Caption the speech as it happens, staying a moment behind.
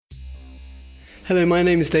Hello, my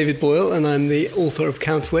name is David Boyle and I'm the author of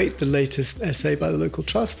Counterweight, the latest essay by the local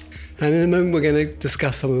trust. And in a moment we're going to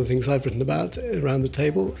discuss some of the things I've written about around the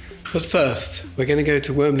table. But first, we're going to go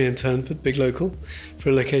to Wormley and Turnford, Big Local, for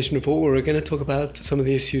a location report where we're going to talk about some of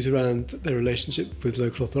the issues around their relationship with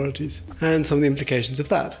local authorities and some of the implications of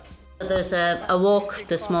that. There's a walk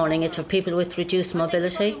this morning. It's for people with reduced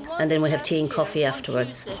mobility, and then we have tea and coffee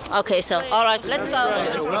afterwards. OK, so, all right, let's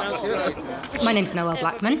go. My name's Noelle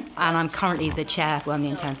Blackman, and I'm currently the chair of Wormley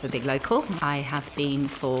and Turnford Big Local. I have been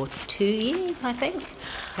for 2 years, I think.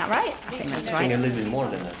 Is that right? I think that's right. I think a little bit more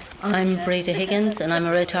than that. I'm Breda Higgins, and I'm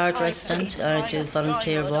a retired resident. I do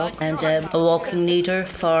volunteer walk and a walking leader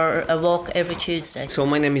for a walk every Tuesday. So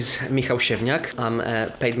my name is Michał Siewniak. I'm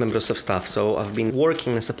a paid member of staff, so I've been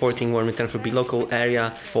working and supporting Wormley Turnford Big Local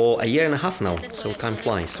area for a year and a half now, so time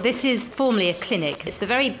flies. This is formerly a clinic. It's the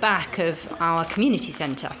very back of our community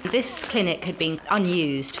centre. This clinic had been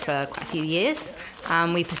unused for quite a few years.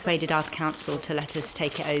 We persuaded our council to let us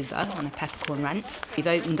take it over on a peppercorn rent. We've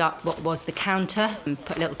opened up what was the counter and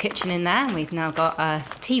put a little kitchen in there, and we've now got a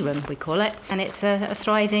tea room, we call it, and it's a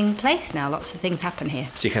thriving place now. Lots of things happen here.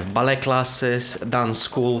 So you have ballet classes, dance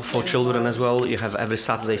school for children as well. You have every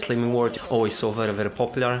Saturday slimming ward, always so very, very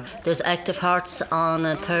popular. There's Active Hearts on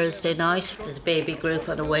a Thursday night. There's a baby group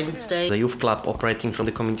on a Wednesday. The youth club operating from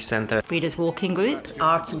the community centre. Breda's walking group.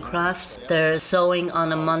 Arts and crafts. There's sewing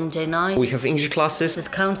on a Monday night. We have English classes. There's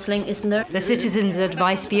counselling, isn't there? The Citizens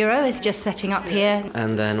Advice Bureau is just setting up here.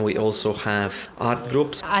 And then we also have art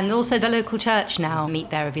groups. And also the local church now meet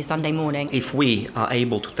there every Sunday morning. If we are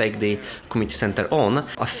able to take the community centre on,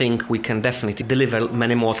 I think we can definitely deliver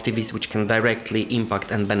many more activities which can directly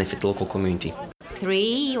impact and benefit the local community.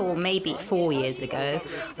 3 or maybe 4 years ago,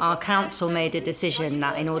 our council made a decision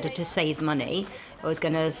that in order to save money, I was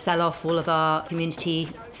going to sell off all of our community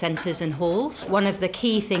centres and halls. One of the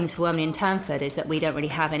key things for Wormley and Turnford is that we don't really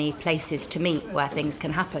have any places to meet where things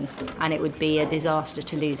can happen, and it would be a disaster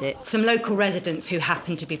to lose it. Some local residents who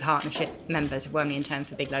happen to be partnership members of Wormley and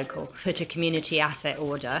Turnford Big Local put a community asset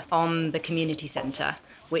order on the community centre,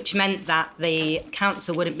 which meant that the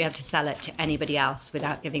council wouldn't be able to sell it to anybody else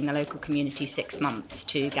without giving the local community 6 months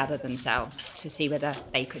to gather themselves to see whether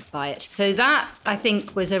they could buy it. So that, I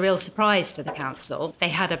think, was a real surprise to the council. They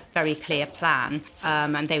had a very clear plan,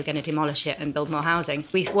 and they were going to demolish it and build more housing.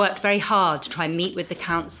 We worked very hard to try and meet with the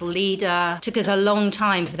council leader. It took us a long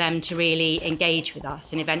time for them to really engage with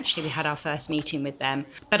us, and eventually we had our first meeting with them.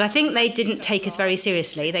 But I think they didn't take us very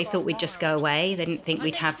seriously. They thought we'd just go away. They didn't think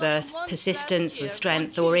we'd have the persistence, the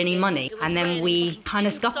strength, or any money. And then we kind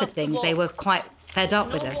of scuppered things. They were quite fed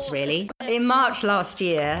up with us, really. In March last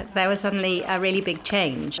year, there was suddenly a really big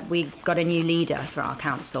change. We got a new leader for our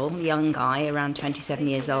council, a young guy, around 27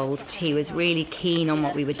 years old. He was really keen on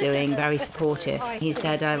what we were doing, very supportive. He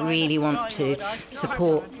said, I really want to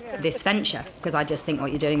support this venture because I just think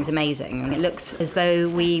what you're doing is amazing. And it looks as though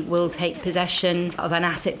we will take possession of an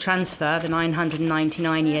asset transfer of a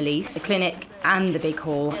 999-year lease, the clinic and the big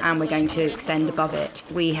hall, and we're going to extend above it.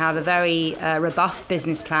 We have a very robust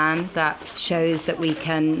business plan that shows that we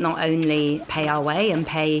can not only pay our way and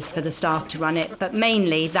pay for the staff to run it, but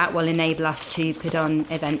mainly that will enable us to put on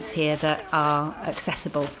events here that are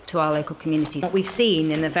accessible to our local community. What we've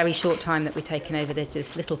seen in the very short time that we've taken over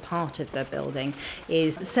this little part of the building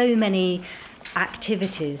is so many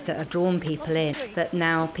activities that have drawn people in, that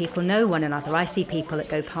now people know one another. I see people that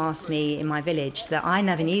go past me in my village that I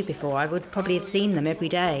never knew before. I would probably have seen them every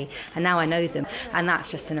day, and now I know them, and that's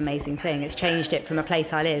just an amazing thing. It's changed it from a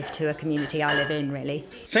place I live to a community I live in, really.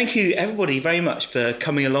 Thank you everybody very much for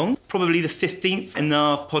coming along. Probably the 15th in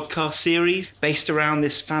our podcast series based around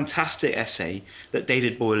this fantastic essay that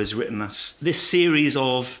David Boyle has written us. This series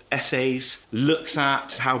of essays looks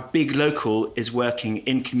at how Big Local is working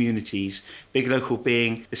in communities. Big Local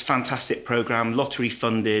being this fantastic programme, lottery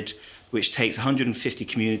funded, which takes 150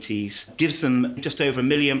 communities, gives them just over £1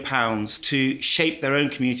 million to shape their own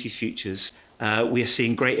communities' futures. We are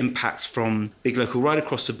seeing great impacts from Big Local right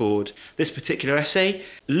across the board. This particular essay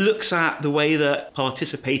looks at the way that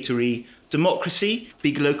participatory democracy,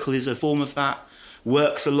 Big Local is a form of that,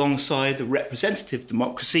 works alongside the representative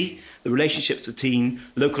democracy, the relationships between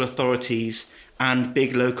local authorities and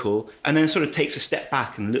Big Local, and then sort of takes a step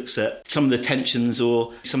back and looks at some of the tensions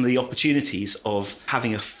or some of the opportunities of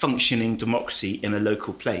having a functioning democracy in a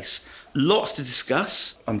local place. Lots to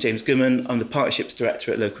discuss. I'm James Goodman. I'm the Partnerships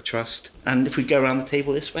Director at Local Trust. And if we go around the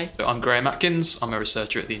table this way. I'm Graham Atkins. I'm a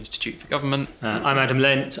researcher at the Institute for Government. I'm Adam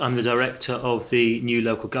Lent. I'm the Director of the New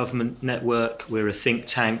Local Government Network. We're a think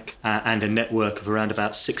tank and a network of around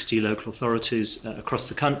about 60 local authorities across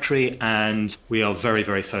the country. And we are very,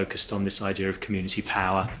 very focused on this idea of community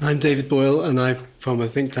power. I'm David Boyle, and I'm from a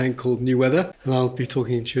think tank called New Weather, and I'll be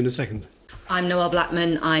talking to you in a second. I'm Noelle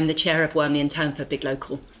Blackman. I'm the chair of Wormley and Town for Big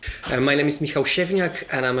Local. My name is Michał Siewniak,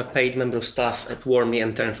 and I'm a paid member of staff at Wormley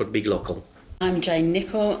and Turnford Big Local. I'm Jane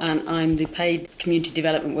Nichol, and I'm the paid community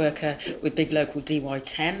development worker with Big Local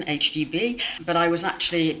DY10, HGB. But I was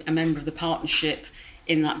actually a member of the partnership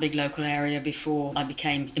in that Big Local area before I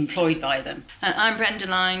became employed by them. I'm Brenda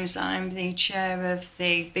Lines. I'm the chair of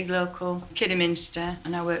the Big Local Kidderminster,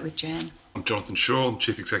 and I work with Jen. I'm Jonathan Shaw. I'm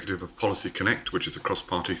Chief Executive of Policy Connect, which is a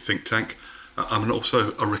cross-party think tank. I'm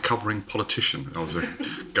also a recovering politician. I was a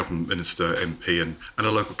government minister, MP and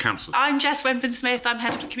a local councillor. I'm Jess Wempen-Smith. I'm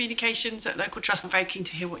Head of Communications at Local Trust. I'm very keen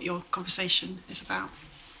to hear what your conversation is about.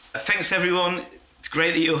 Thanks, everyone. It's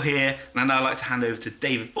great that you're here. And I'd now like to hand over to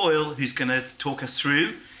David Boyle, who's going to talk us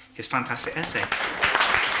through his fantastic essay.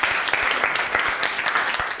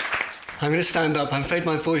 I'm going to stand up. I'm afraid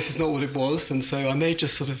my voice is not what it was, and so I may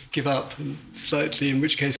just sort of give up slightly, in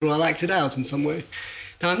which case I'll act it out in some way.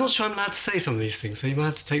 Now, I'm not sure I'm allowed to say some of these things, so you might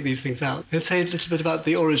have to take these things out. Let's say a little bit about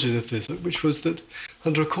the origin of this, which was that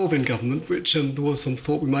under a Corbyn government, which there was some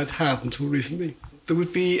thought we might have until recently, there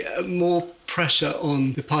would be more pressure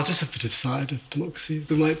on the participative side of democracy.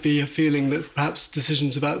 There might be a feeling that perhaps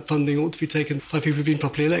decisions about funding ought to be taken by people who've been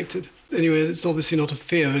properly elected. Anyway, it's obviously not a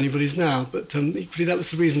fear of anybody's now, but equally that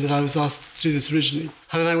was the reason that I was asked to do this originally.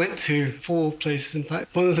 And I went to 4 places, in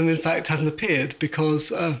fact. One of them, in fact, hasn't appeared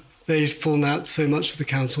because they'd fallen out so much with the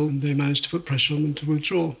council and they managed to put pressure on them to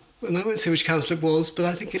withdraw. And I won't say which council it was, but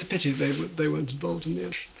I think it's a pity they weren't involved in the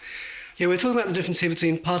end. Yeah, we're talking about the difference here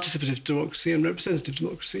between participative democracy and representative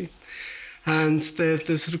democracy. And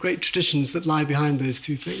there's sort of great traditions that lie behind those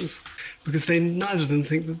two things, because neither of them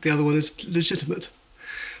think that the other one is legitimate.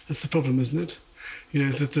 That's the problem, isn't it? You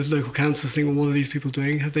know, the local councils think, well, what are these people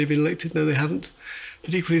doing? Have they been elected? No, they haven't.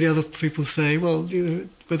 But equally, the other people say, well, you know,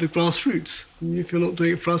 we're the grassroots. If you're not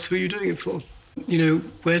doing it for us, who are you doing it for? You know,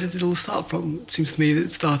 where did it all start from? It seems to me that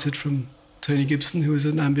it started from Tony Gibson, who was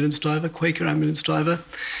an ambulance driver, Quaker ambulance driver,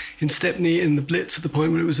 in Stepney in the Blitz at the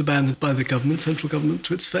point where it was abandoned by the government, central government,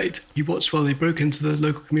 to its fate. He watched while they broke into the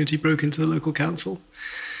local community, broke into the local council,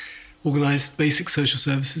 organised basic social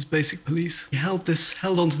services, basic police. He held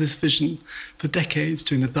on to this vision for decades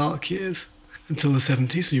during the dark years, until the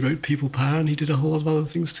 70s when he wrote People Power, and he did a whole lot of other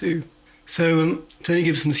things too. So Tony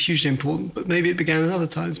Gibson's hugely important, but maybe it began at other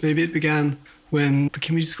times. Maybe it began when the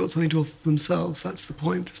community's got something to offer themselves. That's the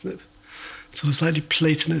point, isn't it? Sort of slightly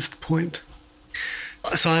Platonist point.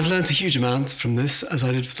 So I've learned a huge amount from this, as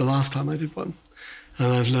I did for the last time I did one.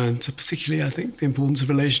 And I've learned particularly, I think, the importance of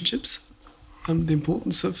relationships, and the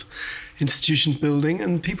importance of institution building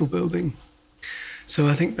and people building. So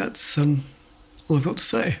I think that's all I've got to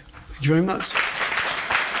say. Thank you very much.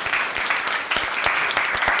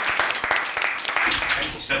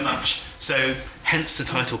 Thank you so much. So, hence the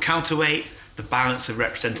title Counterweight, the balance of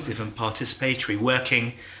representative and participatory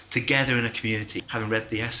working together in a community. Having read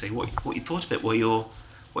the essay, what you thought of it, what your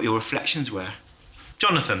reflections were.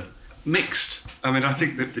 Jonathan? Mixed. I mean, I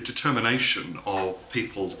think that the determination of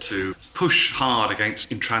people to push hard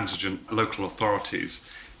against intransigent local authorities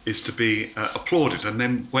is to be applauded. And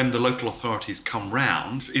then when the local authorities come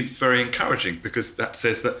round, it's very encouraging because that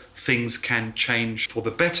says that things can change for the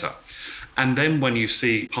better. And then when you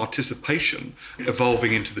see participation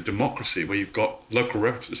evolving into the democracy, where you've got local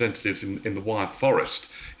representatives in the Wyre Forest,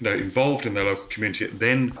 you know, involved in their local community,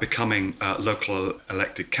 then becoming local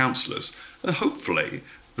elected councillors, and hopefully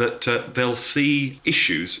that they'll see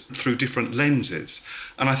issues through different lenses.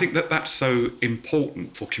 And I think that that's so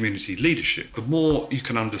important for community leadership. The more you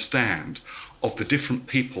can understand of the different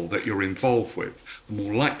people that you're involved with, the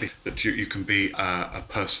more likely that you can be a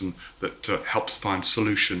person that helps find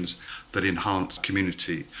solutions that enhance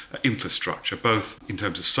community infrastructure, both in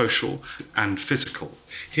terms of social and physical.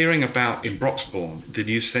 Hearing about in Broxbourne, the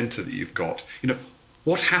new centre that you've got, you know,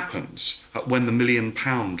 what happens when the £1 million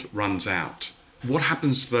runs out? What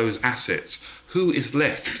happens to those assets? Who is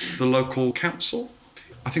left? The local council?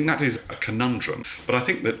 I think that is a conundrum, but I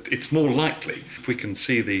think that it's more likely if we can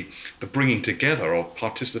see the bringing together of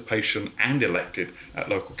participation and elected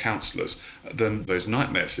local councillors than those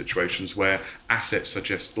nightmare situations where assets are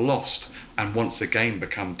just lost and once again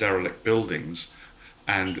become derelict buildings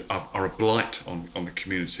and are a blight on the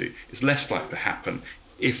community. It's less likely to happen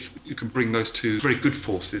if you can bring those two very good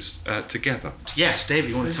forces together. Yes,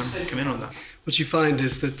 David, you want to come in on that? What you find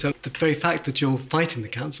is that the very fact that you're fighting the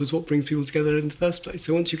council is what brings people together in the first place.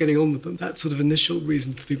 So once you're getting on with them, that sort of initial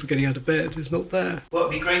reason for people getting out of bed is not there. Well,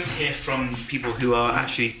 it'd be great to hear from people who are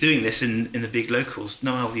actually doing this in the big locals.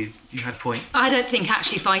 Noel, you had a point. I don't think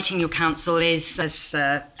actually fighting your council is as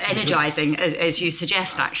energising as you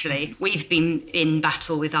suggest, actually. We've been in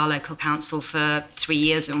battle with our local council for 3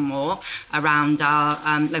 years or more around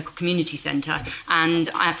our local community centre,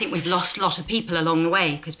 and I think we've lost a lot of people along the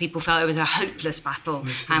way because people felt it was a hopeless battle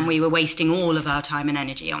and we were wasting all of our time and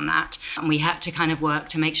energy on that, and we had to kind of work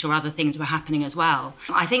to make sure other things were happening as well.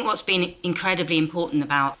 I think what's been incredibly important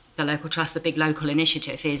about the Local Trust, the Big Local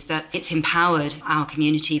initiative, is that it's empowered our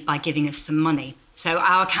community by giving us some money. So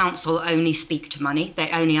our council only speak to money.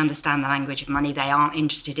 They only understand the language of money. They aren't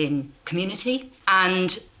interested in community.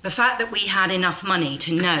 And the fact that we had enough money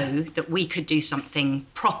to know that we could do something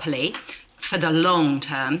properly for the long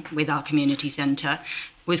term with our community centre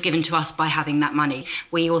was given to us by having that money.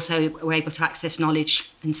 We also were able to access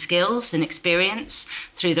knowledge and skills and experience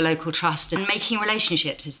through the local trust, and making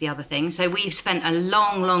relationships is the other thing. So we've spent a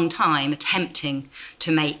long time attempting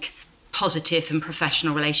to make positive and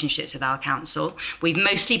professional relationships with our council. We've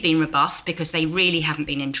mostly been rebuffed because they really haven't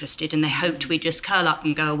been interested and they hoped we'd just curl up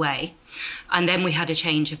and go away. And then we had a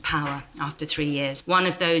change of power after 3 years. One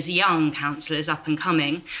of those young councillors up and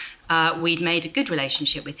coming, we'd made a good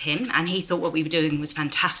relationship with him and he thought what we were doing was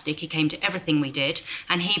fantastic. He came to everything we did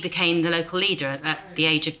and he became the local leader at the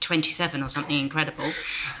age of 27 or something incredible.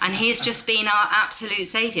 And he's just been our absolute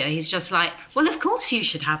saviour. He's just like, well, of course you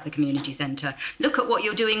should have the community centre. Look at what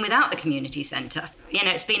you're doing without the community centre. You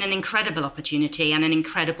know, it's been an incredible opportunity and an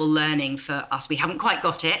incredible learning for us. We haven't quite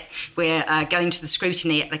got it. We're going to the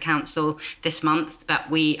scrutiny at the council this month, but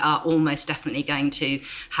we are almost definitely going to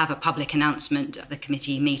have a public announcement at the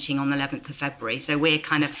committee meeting on the 11th of February. So we're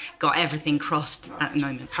kind of got everything crossed at the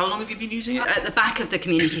moment. How long have you been using it? At the back of the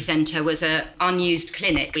community centre was an unused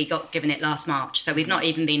clinic. We got given it last March, so we've not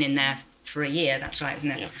even been in there for a year. That's right, isn't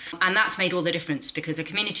it? Yeah. And that's made all the difference because the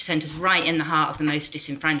community centre's right in the heart of the most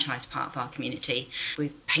disenfranchised part of our community.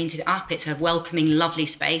 We've painted it up. It's a welcoming, lovely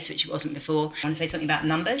space, which it wasn't before. Want to say something about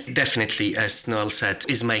numbers? Definitely, as Noel said,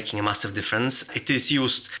 is making a massive difference. It is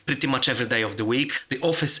used pretty much every day of the week. The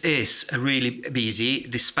office is really busy.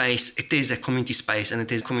 The space, it is a community space and it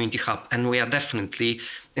is a community hub. And we are definitely,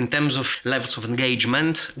 in terms of levels of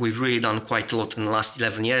engagement, we've really done quite a lot in the last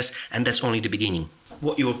 11 years, and that's only the beginning.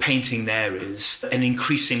 What you're painting there is an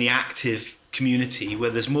increasingly active community where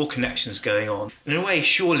there's more connections going on. In a way,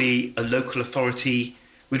 surely a local authority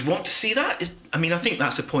would want to see that. I mean, I think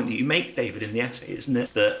that's the point that you make, David, in the essay, isn't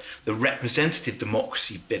it? That the representative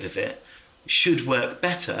democracy bit of it should work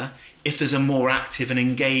better if there's a more active and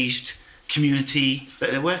engaged community that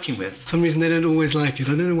they're working with. For some reason they don't always like it.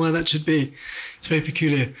 I don't know why that should be. It's very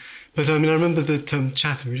peculiar. But I mean, I remember that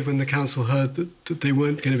Chatham, when the council heard that they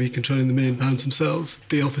weren't going to be controlling the £1 million themselves,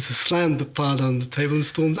 the officers slammed the file down the table and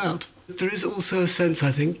stormed out. There is also a sense,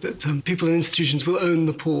 I think, that people and institutions will own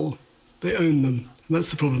the poor. They own them, and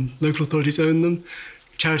that's the problem. Local authorities own them,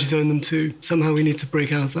 charities own them too. Somehow we need to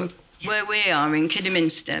break out of that. Where we are in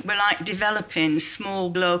Kidderminster, we're like developing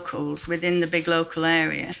small locals within the big local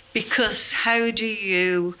area, because how do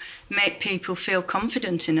you make people feel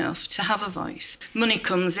confident enough to have a voice? Money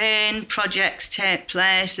comes in, projects take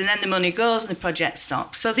place, and then the money goes and the project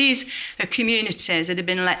stops. So these are communities that have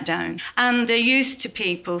been let down, and they're used to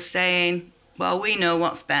people saying, well, we know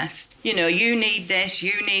what's best. You know, you need this,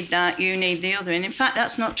 you need that, you need the other. And in fact,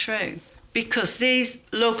 that's not true. Because these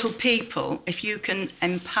local people, if you can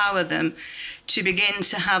empower them to begin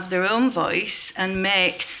to have their own voice and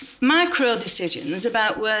make micro decisions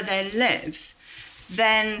about where they live,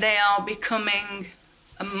 then they are becoming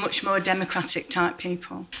a much more democratic type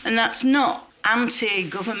people. And that's not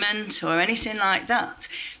anti-government or anything like that,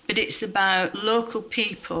 but it's about local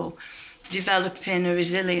people developing a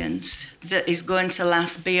resilience that is going to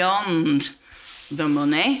last beyond the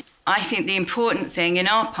money. I think the important thing in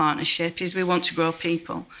our partnership is we want to grow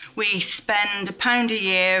people. We spend £1 a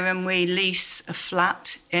year and we lease a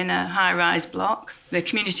flat in a high-rise block. The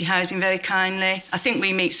community housing very kindly. I think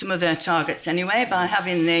we meet some of their targets anyway by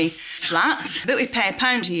having the flat. But we pay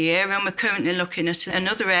 £1 a year and we're currently looking at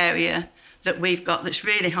another area that we've got that's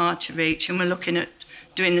really hard to reach, and we're looking at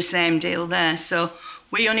doing the same deal there. So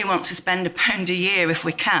we only want to spend £1 a year if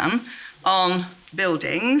we can on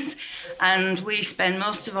buildings, and we spend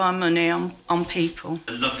most of our money on people.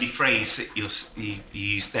 A lovely phrase that you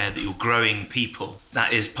used there, that you're growing people.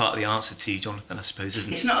 That is part of the answer to you, Jonathan, I suppose,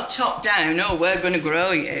 isn't it? It's not a top-down, oh, we're going to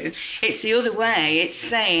grow you. It's the other way. It's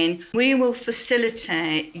saying, we will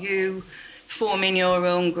facilitate you forming your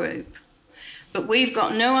own group, but we've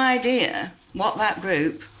got no idea what that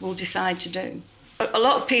group will decide to do. A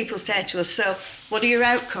lot of people say to us, so what are your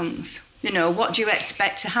outcomes? You know, what do you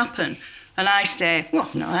expect to happen? And I say, well,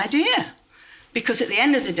 no idea. Because at the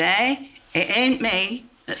end of the day, it ain't me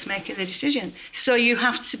that's making the decision. So you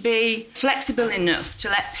have to be flexible enough to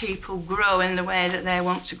let people grow in the way that they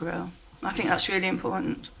want to grow. I think that's really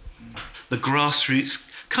important. The grassroots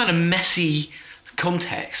kind of messy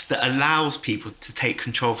context that allows people to take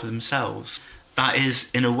control for themselves. That is,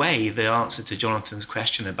 in a way, the answer to Jonathan's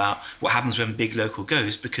question about what happens when Big Local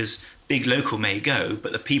goes, because Big Local may go,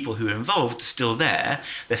 but the people who are involved are still there,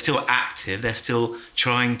 they're still active, they're still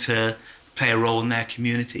trying to play a role in their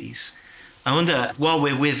communities. I wonder, while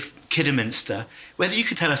we're with Kidderminster, whether you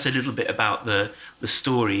could tell us a little bit about the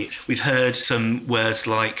story. We've heard some words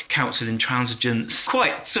like council intransigence,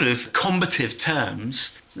 quite sort of combative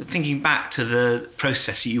terms. Thinking back to the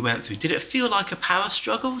process that you went through, did it feel like a power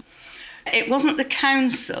struggle? It wasn't the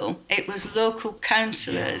council, it was local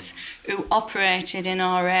councillors who operated in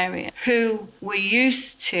our area, who were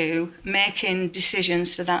used to making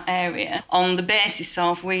decisions for that area on the basis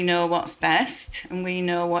of we know what's best and we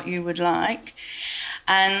know what you would like.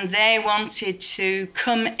 And they wanted to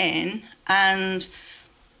come in and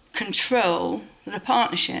control the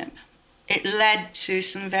partnership. It led to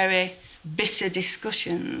some very bitter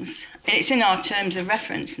discussions. It's in our terms of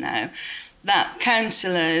reference now that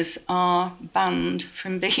councillors are banned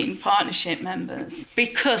from being partnership members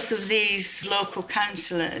because of these local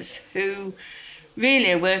councillors who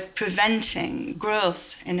really were preventing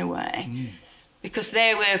growth in a way. Because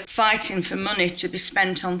they were fighting for money to be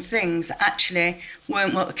spent on things that actually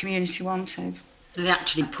weren't what the community wanted. They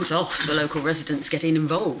actually put off the local residents getting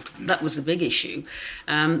involved. That was the big issue.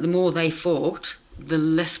 The more they fought, the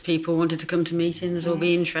less people wanted to come to meetings or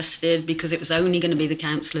be interested, because it was only going to be the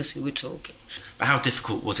councillors who were talking. But how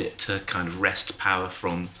difficult was it to kind of wrest power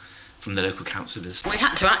from the local councillors? We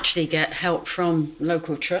had to actually get help from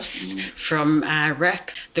local trust, from our rep.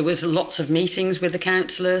 There was lots of meetings with the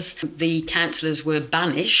councillors. The councillors were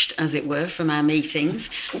banished, as it were, from our meetings.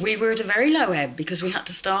 We were at a very low ebb because we had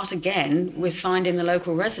to start again with finding the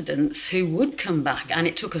local residents who would come back. And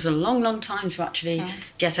it took us a long, long time to actually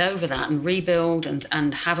get over that and rebuild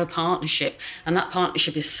and have a partnership. And that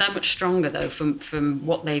partnership is so much stronger, though, from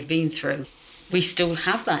what they've been through. We still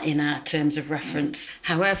have that in our terms of reference.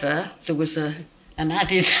 However, there was an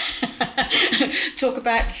added... Talk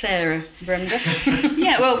about Sarah, Brenda.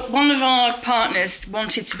 Yeah, well, one of our partners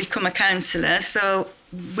wanted to become a councillor, so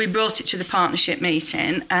we brought it to the partnership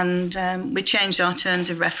meeting and we changed our terms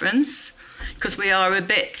of reference because we are a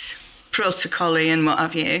bit protocol-y and what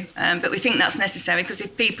have you. But we think that's necessary because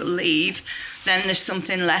if people leave, then there's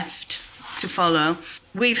something left to follow.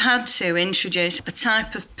 We've had to introduce a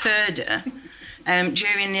type of purdah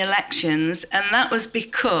during the elections, and that was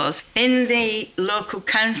because in the local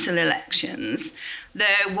council elections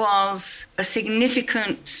there was a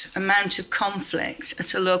significant amount of conflict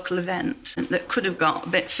at a local event that could have got a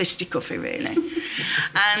bit fisticuffy, really.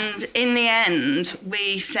 And in the end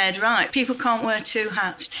we said, right, people can't wear two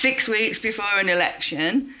hats. 6 weeks before an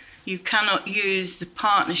election you cannot use the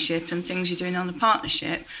partnership and things you're doing on the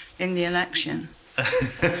partnership in the election.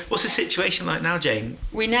 What's the situation like now, Jane?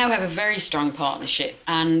 We now have a very strong partnership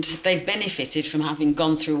and they've benefited from having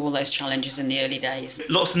gone through all those challenges in the early days.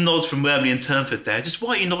 Lots of nods from Wormley and Turnford there. Just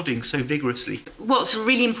why are you nodding so vigorously? What's a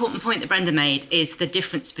really important point that Brenda made is the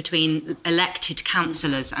difference between elected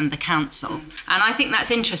councillors and the council. And I think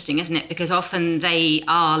that's interesting, isn't it? Because often they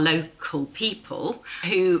are local people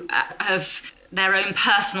who have their own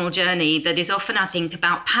personal journey that is often, I think,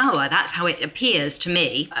 about power. That's how it appears to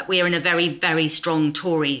me. We are in a very, very strong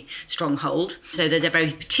Tory stronghold. So there's a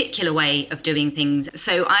very particular way of doing things.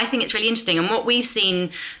 So I think it's really interesting. And what we've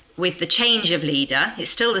seen with the change of leader, it's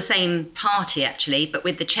still the same party actually, but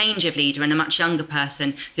with the change of leader and a much younger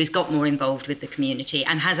person who's got more involved with the community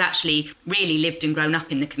and has actually really lived and grown up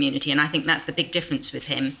in the community. And I think that's the big difference with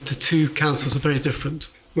him. The two councils are very different.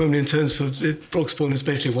 Wormley and Turnford, Broxbourne is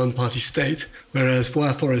basically a one-party state, whereas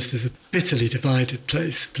Wyre Forest is a bitterly divided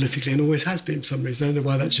place politically and always has been for some reason. I don't know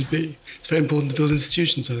why that should be. It's very important to build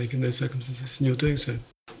institutions, I think, in those circumstances, and you're doing so.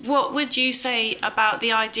 What would you say about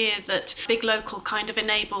the idea that Big Local kind of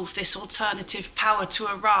enables this alternative power to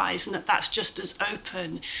arise, and that that's just as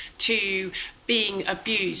open to being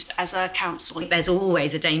abused as a council? There's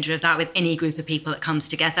always a danger of that with any group of people that comes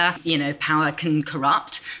together. You know, power can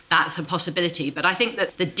corrupt. That's a possibility. But I think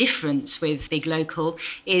that the difference with Big Local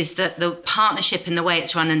is that the partnership and the way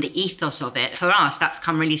it's run and the ethos of it, for us, that's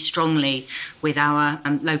come really strongly with our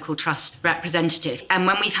local trust representative. And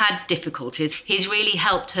when we've had difficulties, he's really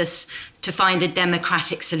helped us to find a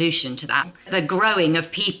democratic solution to that. The growing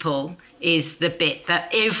of people is the bit that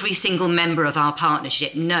every single member of our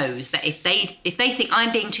partnership knows that if they think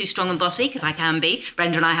I'm being too strong and bossy, because I can be,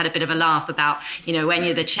 Brenda and I had a bit of a laugh about, you know, when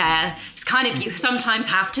you're the chair, it's kind of, you sometimes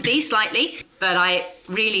have to be slightly, but I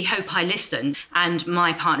really hope I listen, and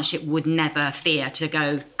my partnership would never fear to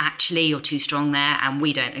go, actually, you're too strong there, and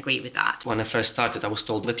we don't agree with that. When I first started, I was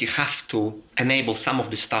told that you have to enable some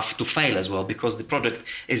of the staff to fail as well, because the project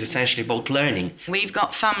is essentially about learning. We've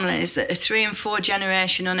got families that are 3 and 4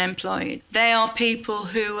 generation unemployed. They are people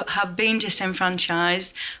who have been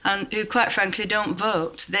disenfranchised and who, quite frankly, don't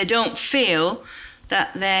vote. They don't feel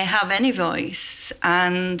that they have any voice.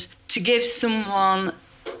 And to give someone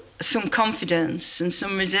some confidence and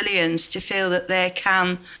some resilience to feel that they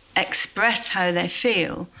can express how they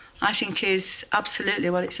feel, I think is absolutely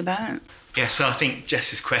what it's about. Yeah, so I think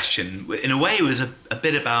Jess's question, in a way, was a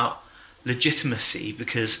bit about legitimacy,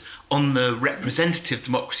 because on the representative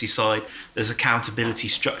democracy side, there's accountability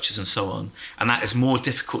structures and so on, and that is more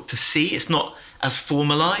difficult to see. It's not as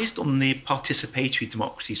formalised on the participatory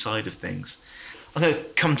democracy side of things. I'm going to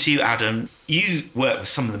come to you, Adam. You work with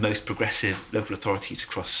some of the most progressive local authorities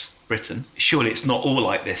across Britain. Surely it's not all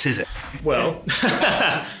like this, is it? Well,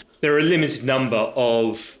 there are a limited number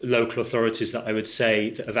of local authorities that I would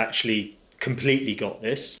say that have actually completely got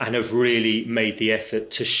this and have really made the effort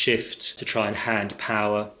to shift, to try and hand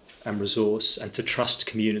power and resource and to trust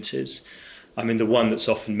communities. I mean, the one that's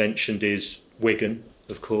often mentioned is Wigan,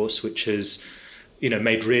 of course, which has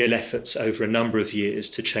made real efforts over a number of years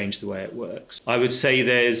to change the way it works. I would say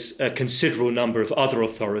there's a considerable number of other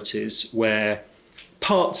authorities where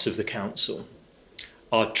parts of the council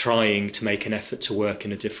are trying to make an effort to work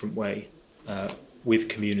in a different way with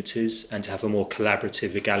communities and to have a more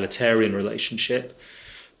collaborative, egalitarian relationship.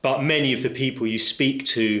 But many of the people you speak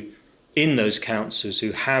to in those councils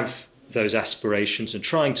who have those aspirations and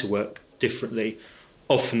trying to work differently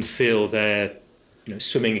often feel they're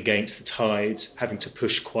swimming against the tide, having to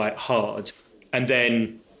push quite hard. And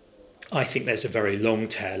then I think there's a very long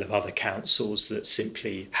tail of other councils that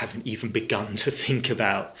simply haven't even begun to think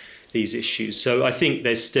about these issues. So I think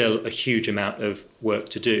there's still a huge amount of work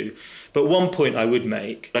to do. But one point I would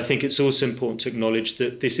make, I think it's also important to acknowledge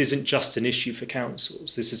that this isn't just an issue for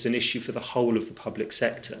councils. This is an issue for the whole of the public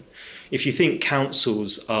sector. If you think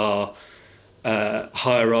councils are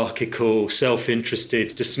hierarchical, self-interested,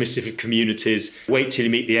 dismissive of communities, wait till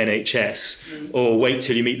you meet the NHS or wait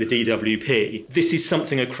till you meet the DWP. This is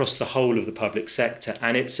something across the whole of the public sector,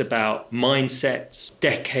 and it's about mindsets,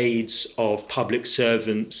 decades of public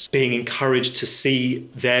servants being encouraged to see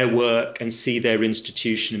their work and see their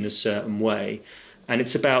institution in a certain way. And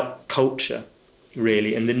it's about culture,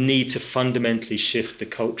 really, and the need to fundamentally shift the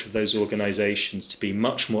culture of those organisations to be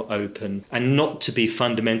much more open and not to be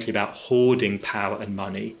fundamentally about hoarding power and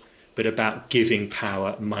money, but about giving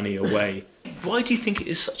power and money away. Why do you think it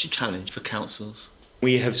is such a challenge for councils?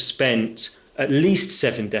 We have spent at least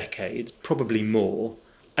 7 decades, probably more,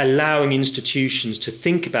 allowing institutions to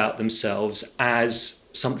think about themselves as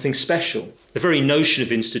something special. The very notion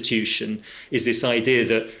of institution is this idea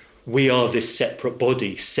that we are this separate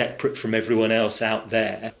body, separate from everyone else out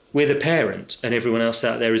there. We're the parent, and everyone else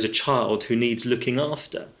out there is a child who needs looking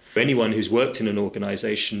after. Anyone who's worked in an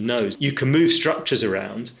organisation knows you can move structures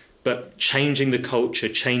around, but changing the culture,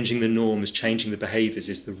 changing the norms, changing the behaviours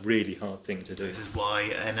is the really hard thing to do. This is why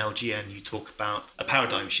at NLGN you talk about a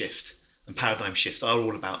paradigm shift, and paradigm shifts are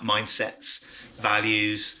all about mindsets,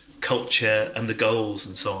 values, culture and the goals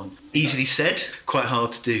and so on. Easily said, quite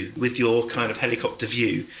hard to do. With your kind of helicopter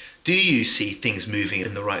view, do you see things moving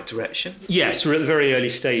in the right direction? Yes, we're at the very early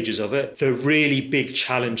stages of it. The really big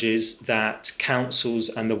challenges that councils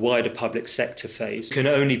and the wider public sector face can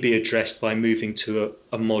only be addressed by moving to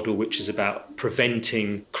a model which is about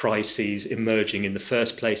preventing crises emerging in the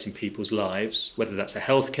first place in people's lives, whether that's a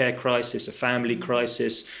healthcare crisis, a family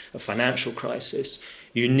crisis, a financial crisis.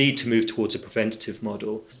 You need to move towards a preventative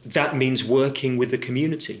model. That means working with the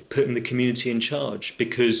community, putting the community in charge,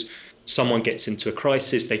 because someone gets into a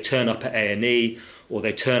crisis, they turn up at A&E or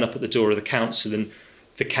they turn up at the door of the council, and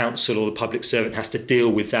the council or the public servant has to deal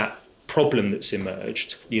with that problem that's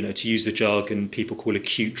emerged, to use the jargon people call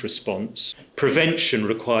acute response. Prevention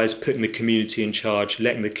requires putting the community in charge,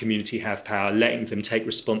 letting the community have power, letting them take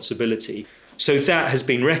responsibility. So that has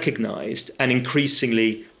been recognised, and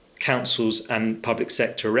increasingly councils and public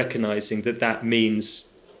sector are recognising that means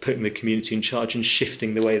putting the community in charge and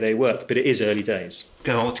shifting the way they work. But it is early days.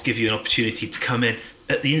 I want to give you an opportunity to come in.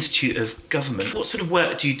 At the Institute of Government, what sort of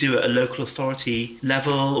work do you do at a local authority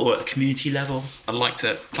level or at a community level? I'd like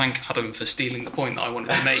to thank Adam for stealing the point that I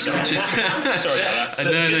wanted to make, which is... Sorry about that. The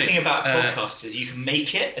good thing about podcasts is you can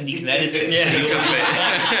make it and you can edit it. Yeah, exactly.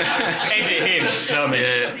 Edit him.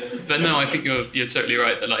 Yeah. But no, I think you're totally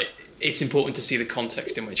right that it's important to see the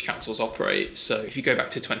context in which councils operate. So if you go back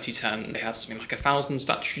to 2010, they had something like 1,000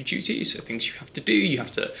 statutory duties, so things you have to do. You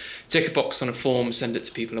have to tick a box on a form, send it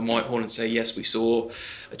to people in Whitehall and say, yes, we saw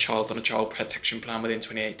a child on a child protection plan within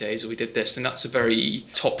 28 days, or we did this. And that's a very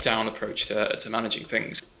top-down approach to managing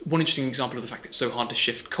things. One interesting example of the fact that it's so hard to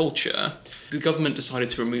shift culture, the government decided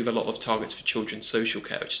to remove a lot of targets for children's social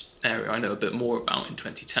care, which is an area I know a bit more about in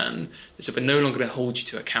 2010. They said we're no longer going to hold you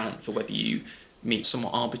to account for whether you meet somewhat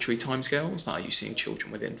arbitrary timescales. Are you seeing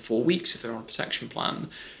children within 4 weeks if they're on a protection plan?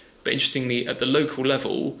 But interestingly, at the local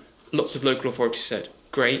level, lots of local authorities said,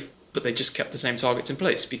 great, but they just kept the same targets in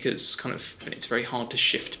place because it's very hard to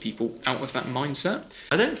shift people out of that mindset.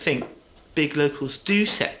 I don't think big locals do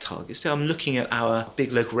set targets. So I'm looking at our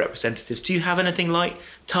big local representatives. Do you have anything like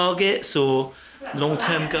targets or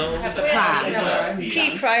long-term goals?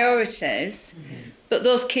 Key priorities, but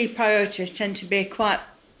those key priorities tend to be quite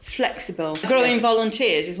flexible. Growing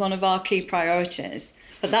volunteers is one of our key priorities,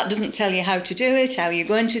 but that doesn't tell you how to do it, how you're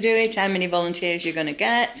going to do it, how many volunteers you're going to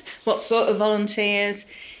get, what sort of volunteers.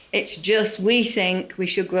 It's just we think we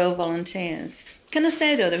should grow volunteers. Can I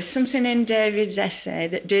say though, there was something in David's essay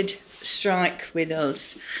that did strike with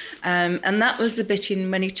us, and that was the bit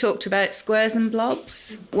when he talked about squares and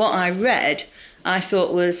blobs. What I read I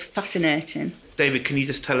thought was fascinating. David, can you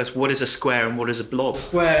just tell us what is a square and what is a blob?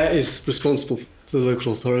 Square is responsible for the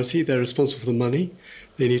local authority. They're responsible for the money.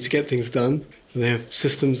 They need to get things done. And they have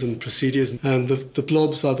systems and procedures. And the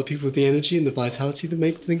blobs are the people with the energy and the vitality that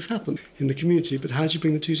make things happen in the community. But how do you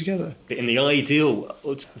bring the two together? In the ideal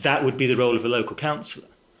world, that would be the role of a local councillor.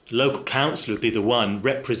 The local councillor would be the one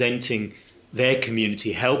representing their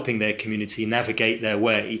community, helping their community navigate their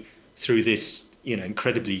way through this,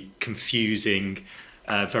 incredibly confusing,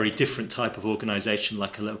 very different type of organisation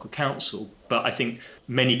like a local council. But I think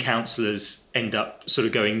many councillors end up sort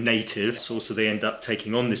of going native, so they end up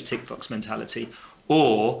taking on this tick box mentality,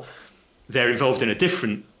 or they're involved in a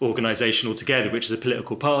different organisation altogether, which is a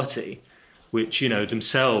political party, which,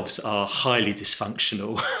 themselves are highly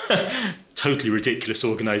dysfunctional, totally ridiculous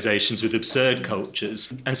organisations with absurd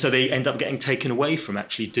cultures. And so they end up getting taken away from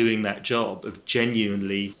actually doing that job of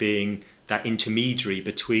genuinely being that intermediary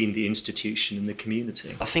between the institution and the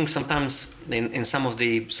community. I think sometimes in some of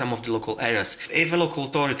the local areas, if a local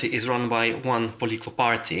authority is run by one political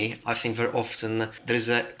party, I think very often there is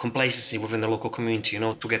a complacency within the local community,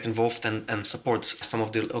 to get involved and support some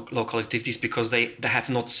of the local activities because they have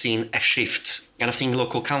not seen a shift. And I think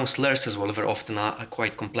local councillors as well very often are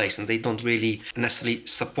quite complacent. They don't really necessarily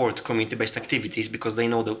support community-based activities because they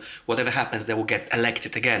know that whatever happens, they will get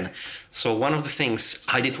elected again. So one of the things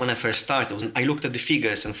I did when I first started was I looked at the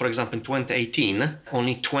figures, and for example, in 2018,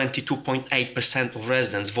 only 22.8% of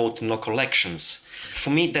residents vote in local elections. For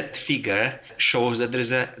me, that figure shows that there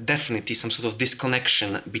is definitely some sort of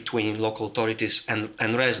disconnection between local authorities and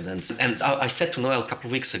residents. And I said to Noel a couple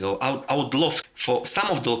of weeks ago, I would love for some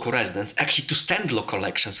of the local residents actually to stand local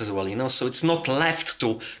elections as well, so it's not left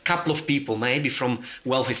to a couple of people, maybe from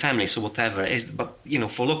wealthy families or whatever, but,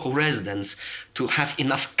 for local residents to have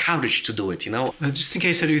enough courage to do it, Just in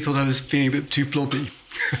case anybody thought I was feeling a bit too blobby,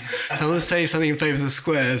 I want to say something in favour of the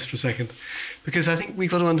squares for a second. Because I think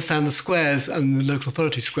we've got to understand the squares, and the local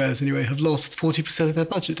authority squares anyway, have lost 40% of their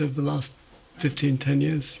budget over the last 10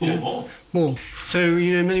 years. More. So,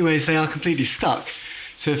 in many ways, they are completely stuck.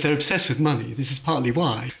 So if they're obsessed with money, this is partly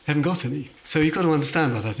why they haven't got any. So you've got to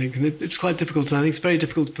understand that, I think. And it's quite difficult. And I think it's very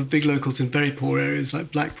difficult for big locals in very poor areas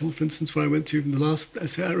like Blackpool, for instance, where I went to in the last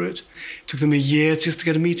essay I wrote. It took them a year just to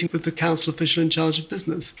get a meeting with the council official in charge of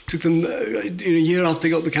business. It took them a year after they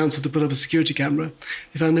got the council to put up a security camera.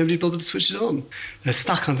 They found nobody bothered to switch it on. They're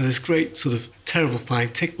stuck under this great sort of terrifying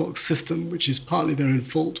tick box system, which is partly their own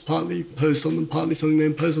fault, partly imposed on them, partly something they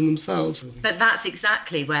impose on themselves. But that's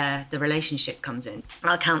exactly where the relationship comes in.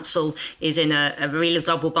 Our council is in a real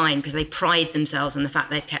double bind because they pride themselves on the fact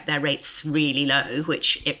they've kept their rates really low,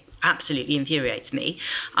 which it absolutely infuriates me.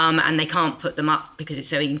 And they can't put them up because it's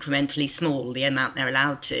so incrementally small, the amount they're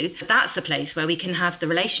allowed to. But that's the place where we can have the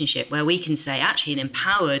relationship, where we can say, actually, an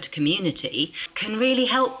empowered community can really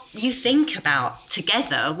help you think about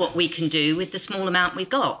together what we can do with the small amount we've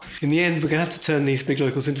got. In the end, we're going to have to turn these big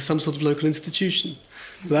locals into some sort of local institution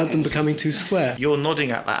without them becoming too square. You're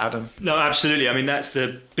nodding at that, Adam. No, absolutely. I mean, that's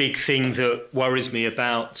the big thing that worries me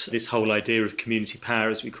about this whole idea of community power,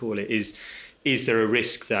 as we call it, is there a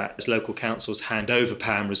risk that as local councils hand over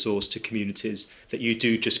power and resource to communities, that you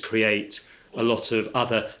do just create a lot of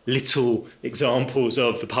other little examples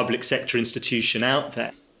of the public sector institution out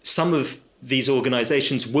there? Some of these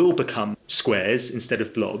organisations will become squares instead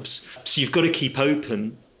of blobs. So you've got to keep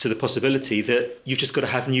open to the possibility that you've just got to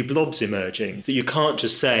have new blobs emerging, that you can't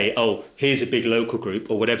just say, oh, here's a big local group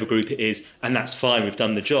or whatever group it is, and that's fine, we've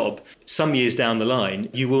done the job. Some years down the line,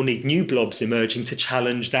 you will need new blobs emerging to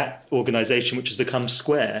challenge that organisation which has become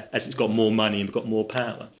square as it's got more money and got more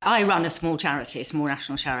power. I run a small charity, a small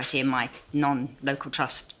national charity in my non-local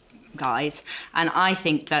trust guise, and I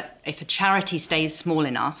think that if a charity stays small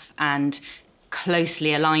enough and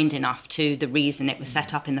closely aligned enough to the reason it was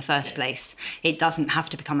set up in the first place, it doesn't have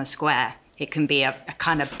to become a square. It can be a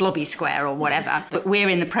kind of blobby square or whatever. But we're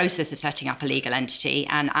in the process of setting up a legal entity,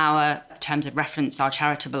 and our terms of reference, our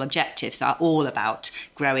charitable objectives are all about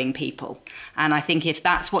growing people. And I think if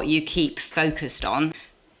that's what you keep focused on,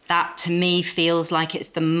 that to me feels like it's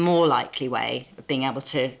the more likely way of being able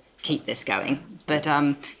to keep this going. But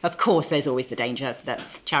of course, there's always the danger that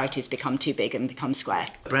charities become too big and become square.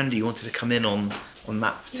 Brenda, you wanted to come in on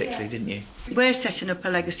that particularly, didn't you? We're setting up a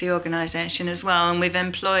legacy organisation as well, and we've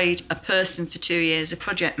employed a person for 2 years, a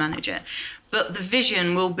project manager. But the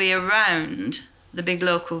vision will be around the big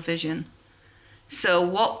local vision. So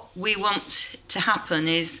what we want to happen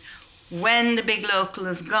is when the big local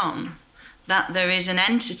has gone, that there is an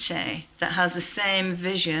entity that has the same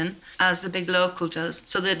vision as the big local does,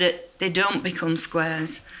 so that they don't become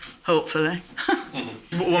squares, hopefully.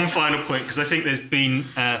 One final point, because I think there's been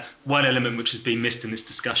one element which has been missed in this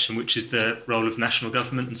discussion, which is the role of national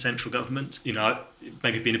government and central government. You know,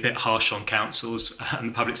 maybe been a bit harsh on councils and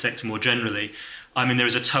the public sector more generally. I mean, there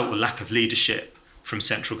is a total lack of leadership from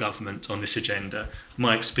central government on this agenda.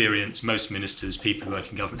 My experience, most ministers, people who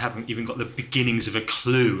work in government, haven't even got the beginnings of a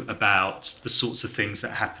clue about the sorts of things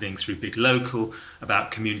that are happening through big local,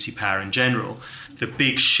 about community power in general. The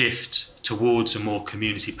big shift towards a more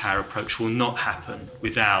community power approach will not happen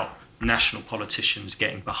without national politicians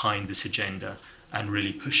getting behind this agenda and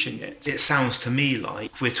really pushing it. It sounds to me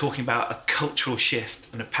like we're talking about a cultural shift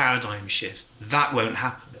and a paradigm shift. That won't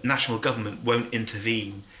happen. National government won't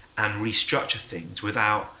intervene and restructure things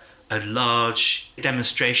without a large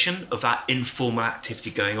demonstration of that informal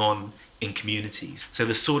activity going on in communities. So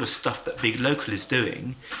the sort of stuff that Big Local is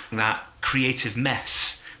doing, that creative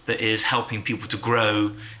mess that is helping people to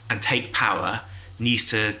grow and take power, needs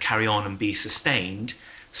to carry on and be sustained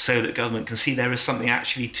so that government can see there is something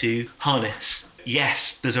actually to harness.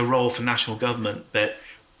 Yes, there's a role for national government, but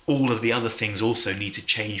all of the other things also need to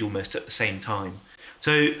change almost at the same time.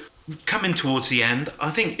 So coming towards the end,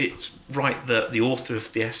 I think it's right that the author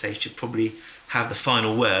of the essay should probably have the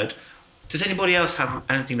final word. Does anybody else have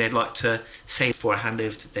anything they'd like to say before I hand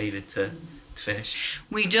over to David to finish?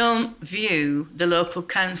 We don't view the local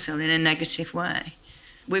council in a negative way.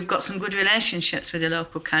 We've got some good relationships with the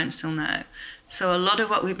local council now. So a lot of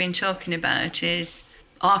what we've been talking about is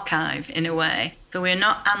archive in a way. So we're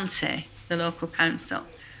not anti the local council.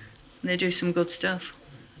 They do some good stuff.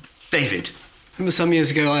 David. I remember some years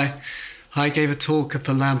ago I gave a talk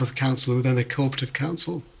for Lambeth Council, then a cooperative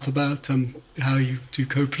council, about how you do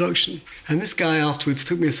co-production. And this guy afterwards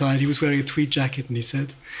took me aside. He was wearing a tweed jacket and he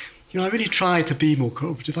said, you know, I really tried to be more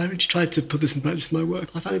cooperative. I really tried to put this in practice in my work.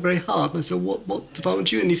 I found it very hard. And I said, what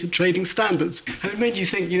department are you in? And he said, trading standards. And it made you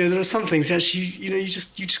think, you know, there are some things actually, you know, you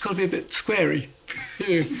just got to be a bit squarey.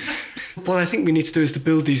 You know. What I think we need to do is to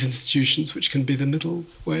build these institutions which can be the middle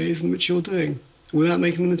ways in which you're doing, without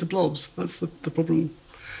making them into blobs. That's the problem.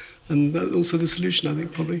 And also the solution, I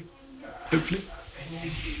think, probably, hopefully.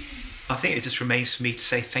 I think it just remains for me to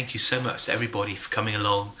say thank you so much to everybody for coming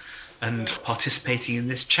along and participating in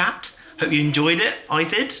this chat. Hope you enjoyed it. I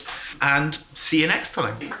did. And see you next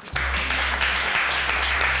time.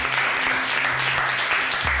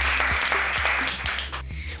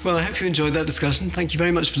 Well, I hope you enjoyed that discussion. Thank you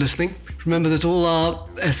very much for listening. Remember that all our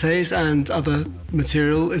essays and other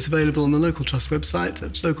material is available on the Local Trust website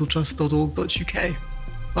at localtrust.org.uk.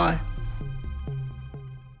 Bye.